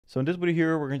So in this video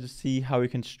here, we're going to see how you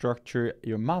can structure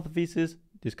your master thesis.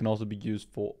 This can also be used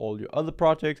for all your other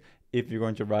projects. If you're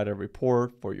going to write a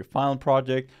report for your final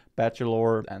project,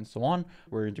 bachelor, and so on,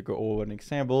 we're going to go over an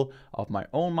example of my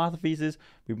own master thesis.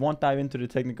 We won't dive into the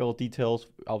technical details.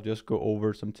 I'll just go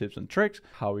over some tips and tricks,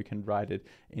 how we can write it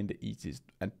in the easiest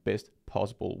and best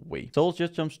possible way. So let's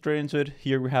just jump straight into it.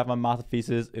 Here we have my master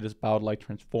thesis. It is about like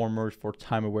transformers for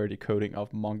time-aware decoding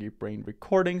of monkey brain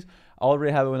recordings. I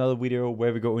already have another video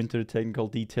where we go into the technical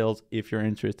details if you're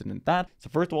interested in that. So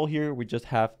first of all, here we just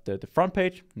have the front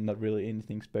page, not really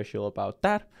anything special about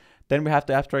that. Then we have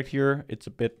the abstract here. It's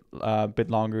a bit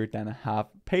longer than a half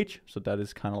page, so that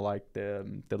is kind of like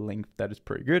the length that is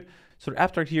pretty good. So the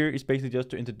abstract here is basically just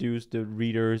to introduce the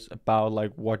readers about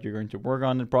like what you're going to work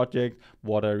on in the project,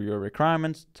 what are your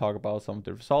requirements, talk about some of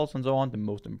the results and so on, the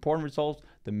most important results,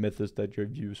 the methods that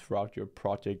you've used throughout your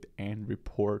project and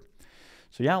report.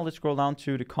 So yeah, let's scroll down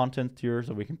to the content here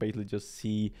so we can basically just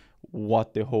see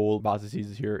what the whole master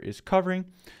thesis here is covering.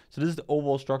 So this is the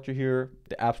overall structure here,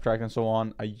 the abstract and so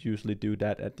on. I usually do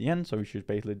that at the end. So we should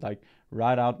basically like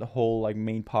write out the whole like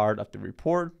main part of the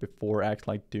report before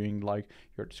actually like doing like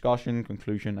your discussion,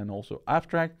 conclusion, and also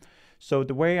abstract. So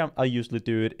the way I usually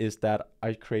do it is that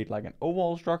I create like an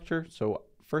overall structure. So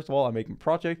first of all, I'm making a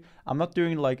project. I'm not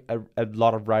doing like a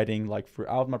lot of writing like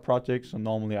throughout my project. So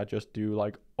normally I just do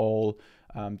like all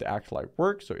the actual like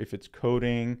work. So if it's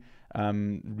coding,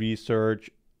 research,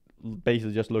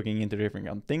 basically just looking into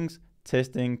different things,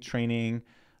 testing, training,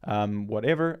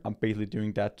 whatever, I'm basically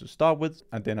doing that to start with.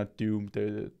 And then I do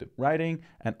the writing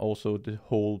and also the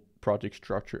whole project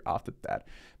structure after that.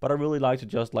 But I really like to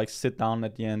just like sit down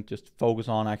at the end, just focus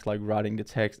on actually like writing the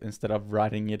text instead of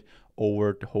writing it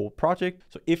over the whole project.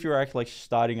 So if you're actually like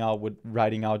starting out with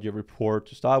writing out your report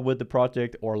to start with the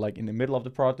project or like in the middle of the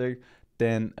project,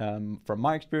 then from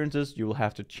my experiences, you will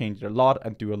have to change it a lot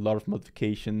and do a lot of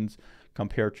modifications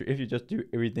compared to if you just do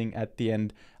everything at the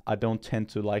end. I don't tend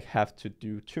to like have to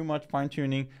do too much fine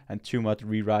tuning and too much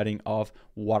rewriting of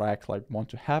what I actually like want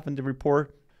to have in the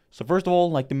report. So first of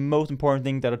all, like the most important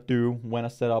thing that I do when I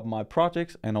set up my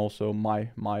projects and also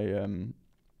my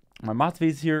master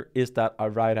thesis here is that I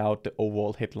write out the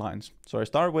overall headlines. So I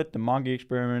start with the monkey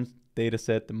experiments, data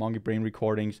set, the monkey brain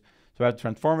recordings. So I have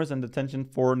transformers and attention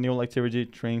for neural activity,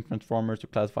 training transformers to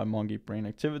classify monkey brain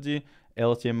activity,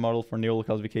 LSTM model for neural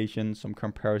classification, some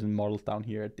comparison models down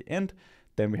here at the end.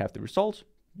 Then we have the results,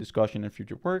 discussion and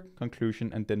future work,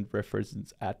 conclusion, and then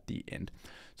references at the end.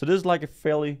 So this is like a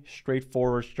fairly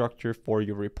straightforward structure for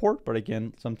your report, but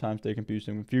again, sometimes there can be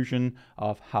some confusion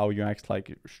of how you actually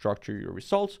like structure your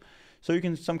results. So you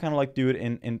can some kind of like do it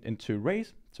in two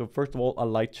ways. So first of all, I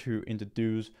like to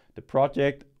introduce the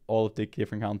project, all of the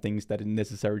different kind of things that is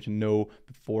necessary to know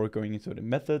before going into the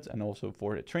methods and also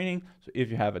for the training. So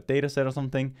if you have a data set or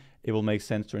something, it will make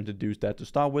sense to introduce that to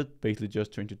start with, basically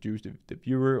just to introduce the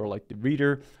viewer or like the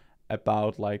reader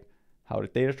about like how the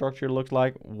data structure looks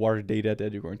like, what are the data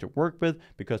that you're going to work with,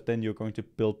 because then you're going to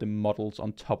build the models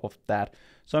on top of that.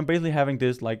 So I'm basically having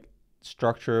this like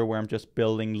structure where I'm just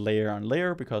building layer on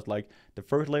layer, because like the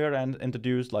first layer that I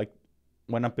introduced, like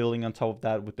when I'm building on top of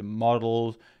that with the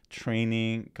models,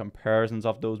 training, comparisons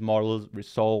of those models,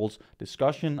 results,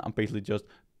 discussion, I'm basically just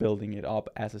building it up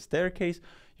as a staircase.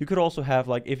 You could also have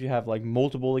like, if you have like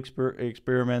multiple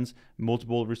experiments,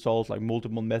 multiple results, like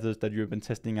multiple methods that you've been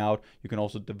testing out, you can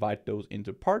also divide those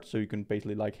into parts. So you can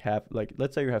basically like have like,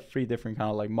 let's say you have 3 different kind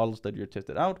of like models that you're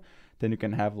tested out. Then you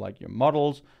can have like your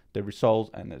models, the results,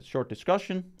 and a short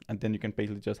discussion. And then you can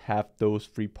basically just have those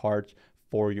 3 parts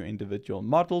for your individual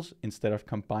models instead of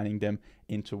combining them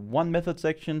into one method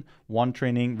section, one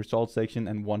training results section,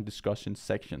 and one discussion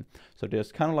section. So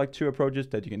there's kind of like 2 approaches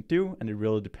that you can do, and it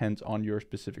really depends on your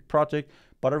specific project.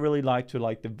 But I really like to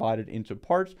like divide it into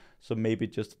parts. So maybe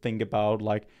just think about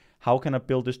like, how can I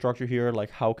build the structure here?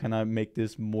 Like, how can I make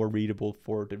this more readable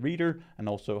for the reader? And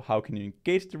also how can you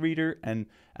engage the reader and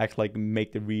actually like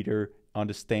make the reader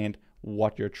understand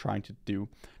what you're trying to do.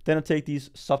 Then I take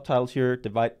these subtitles here,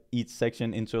 divide each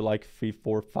section into like 3,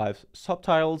 4, 5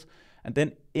 subtitles. And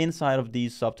then inside of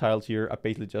these subtitles here, I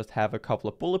basically just have a couple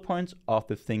of bullet points of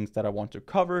the things that I want to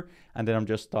cover. And then I'm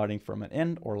just starting from an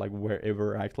end or like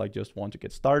wherever I like just want to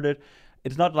get started.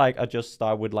 It's not like I just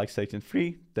start with like section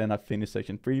 3, then I finish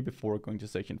section 3 before going to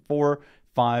section 4,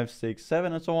 5, 6,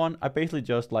 7, and so on. I basically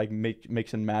just like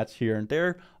mix and match here and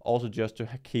there, also just to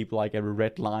keep like a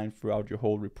red line throughout your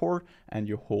whole report and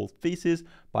your whole thesis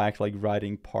by actually like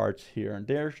writing parts here and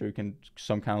there, so you can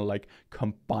some kind of like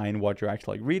combine what you're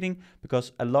actually like reading,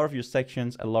 because a lot of your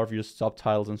sections, a lot of your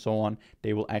subtitles and so on,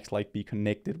 they will actually like be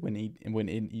connected when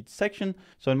in each section.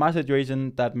 So in my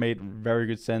situation, that made very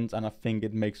good sense, and I think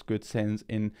it makes good sense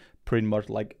in pretty much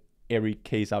like every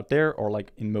case out there, or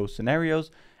like in most scenarios.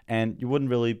 And you wouldn't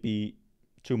really be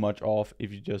too much off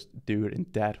if you just do it in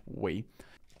that way.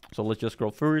 So let's just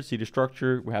scroll through it, see the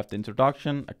structure. We have the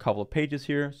introduction, a couple of pages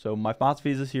here. So my master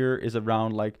thesis here is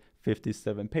around like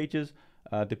 57 pages.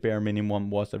 The bare minimum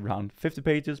was around 50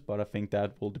 pages, but I think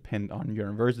that will depend on your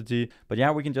university. But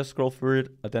yeah, we can just scroll through it.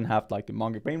 I then have like the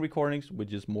Monkey Brain recordings,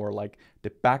 which is more like the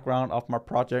background of my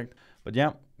project. But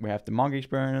yeah, we have the Monkey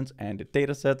experience and the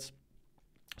data sets.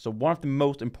 So one of the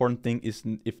most important thing is,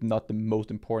 if not the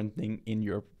most important thing in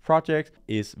your project,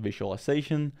 is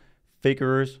visualization,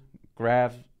 figures,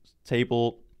 graphs,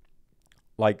 table.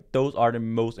 Like those are the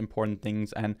most important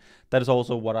things, and that is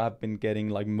also what I've been getting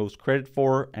like most credit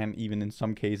for. And even in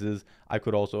some cases, I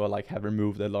could also like have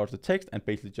removed a lot of the text and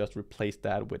basically just replace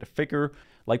that with a figure.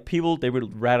 Like people, they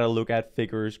would rather look at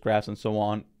figures, graphs, and so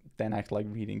on than actually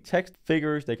like reading text.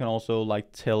 Figures, they can also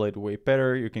like tell it way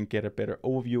better. You can get a better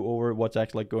overview over what's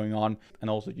actually like going on. And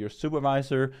also your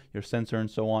supervisor, your censor, and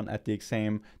so on at the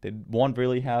exam, they won't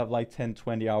really have like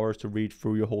 10-20 hours to read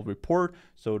through your whole report,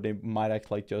 so they might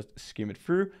actually like just skim it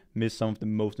through, miss some of the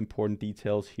most important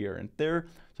details here and there.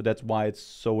 So that's why it's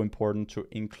so important to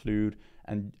include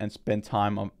and spend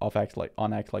time on actually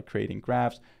like creating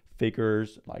graphs,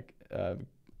 figures, like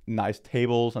nice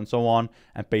tables and so on,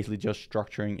 and basically just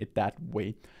structuring it that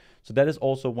way. So that is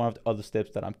also one of the other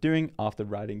steps that I'm doing after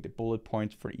writing the bullet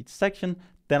points for each section.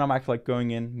 Then I'm actually like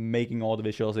going in, making all the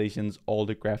visualizations, all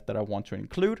the graphs that I want to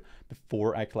include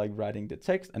before actually like writing the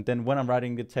text. And then when I'm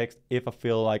writing the text, if I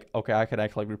feel like, okay, I could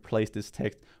actually like replace this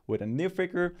text with a new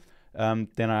figure, then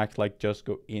I actually like just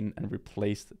go in and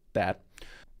replace that.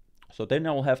 So then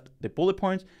I will have the bullet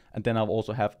points, and then I'll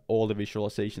also have all the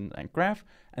visualizations and graph.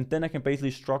 And then I can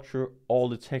basically structure all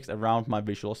the text around my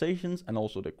visualizations and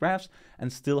also the graphs,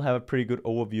 and still have a pretty good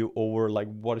overview over like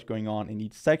what is going on in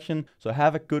each section. So I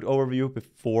have a good overview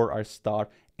before I start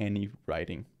any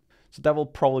writing. So that will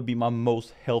probably be my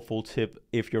most helpful tip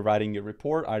if you're writing your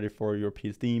report, either for your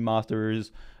PhD,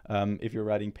 masters, if you're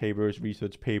writing papers,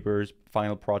 research papers,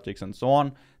 final projects, and so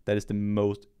on. That is the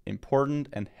most important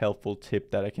and helpful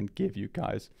tip that I can give you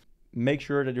guys. Make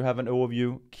sure that you have an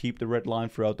overview, keep the red line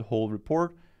throughout the whole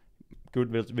report,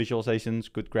 good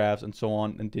visualizations, good graphs, and so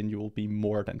on, and then you will be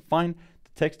more than fine.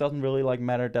 The text doesn't really like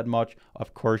matter that much.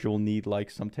 Of course, you will need like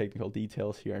some technical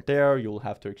details here and there. You'll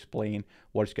have to explain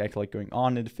what's actually like going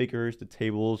on in the figures, the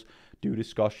tables, do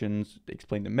discussions,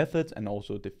 explain the methods, and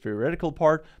also the theoretical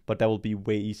part, but that will be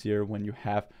way easier when you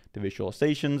have the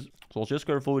visualizations. So I'll just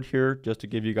go through it here just to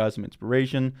give you guys some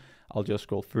inspiration. I'll just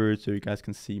scroll through it so you guys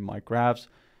can see my graphs.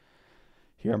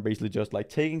 Here I'm basically just like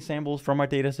taking samples from my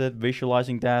data set,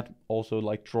 visualizing that, also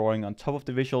like drawing on top of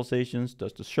the visualizations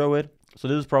just to show it. So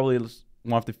this is probably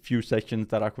one of the few sections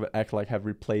that I could actually like have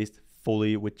replaced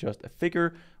fully with just a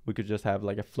figure. We could just have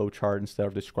like a flowchart instead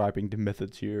of describing the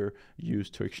methods here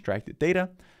used to extract the data.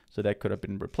 So that could have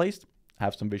been replaced. I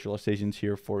have some visualizations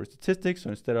here for statistics. So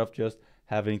instead of just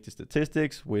having the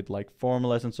statistics with like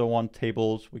formulas and so on,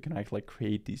 tables, we can actually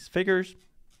create these figures.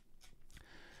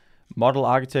 Model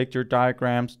architecture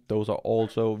diagrams, those are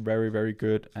also very, very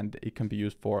good, and it can be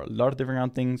used for a lot of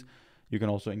different things. You can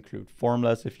also include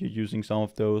formulas if you're using some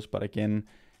of those, but again,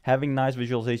 having nice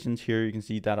visualizations here, you can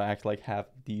see that I actually have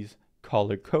these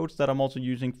color codes that I'm also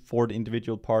using for the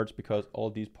individual parts, because all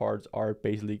these parts are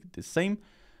basically the same.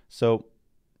 So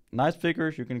nice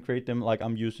figures, you can create them. Like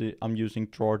I'm using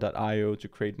drawer.io to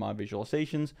create my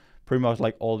visualizations. Pretty much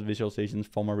like all the visualizations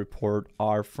for my report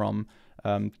are from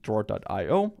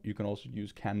drawer.io. You can also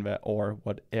use Canva or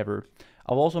whatever.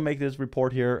 I'll also make this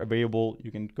report here available.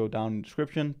 You can go down in the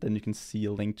description, then you can see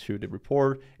a link to the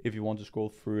report if you want to scroll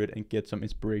through it and get some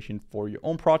inspiration for your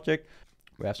own project.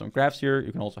 We have some graphs here.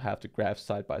 You can also have the graphs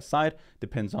side by side.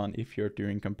 Depends on if you're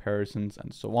doing comparisons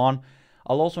and so on.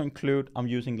 I'll also include, I'm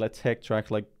using LaTeX to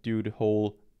actually do the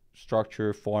whole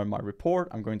structure for my report.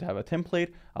 I'm going to have a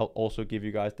template. I'll also give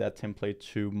you guys that template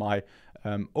to my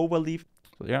overleaf.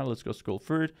 So yeah, let's go scroll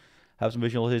through it. Have some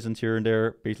visualizations here and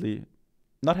there. Basically,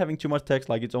 not having too much text,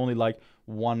 like it's only like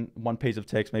one page of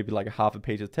text, maybe like a half a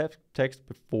page of text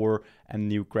before a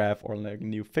new graph or like a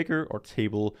new figure or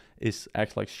table is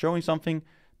actually like showing something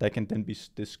that can then be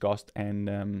discussed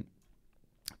and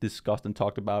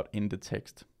talked about in the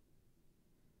text.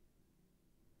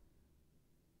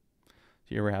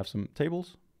 Here we have some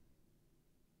tables.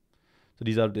 So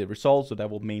these are the results. So that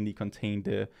will mainly contain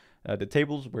the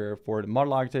tables, where for the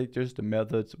model architectures, the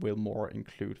methods will more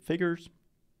include figures.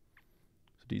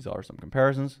 So these are some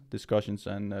comparisons, discussions,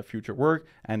 and future work.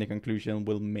 And the conclusion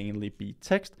will mainly be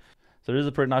text. So this is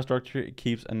a pretty nice structure. It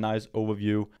keeps a nice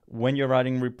overview. When you're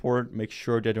writing a report, make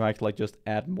sure that you actually just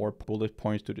add more bullet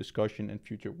points to discussion and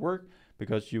future work,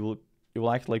 because you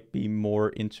will actually be more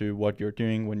into what you're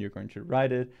doing when you're going to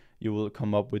write it. You will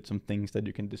come up with some things that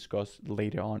you can discuss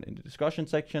later on in the discussion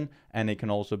section, and it can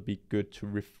also be good to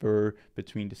refer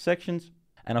between the sections.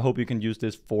 And I hope you can use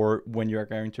this for when you're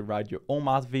going to write your own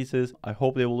math thesis. I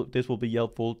hope this will be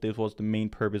helpful. This was the main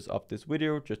purpose of this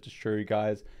video, just to show you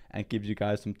guys and give you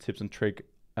guys some tips and tricks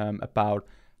about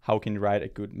how can you write a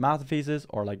good math thesis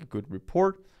or like a good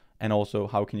report, and also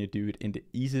how can you do it in the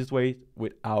easiest way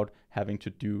without having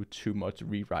to do too much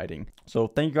rewriting. So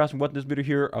thank you guys for watching this video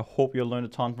here. I hope you learned a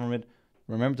ton from it.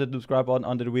 Remember to hit the subscribe button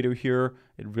under the video here.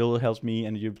 It really helps me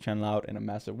and the YouTube channel out in a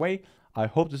massive way. I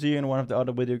hope to see you in one of the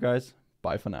other videos, guys.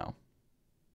 Bye for now.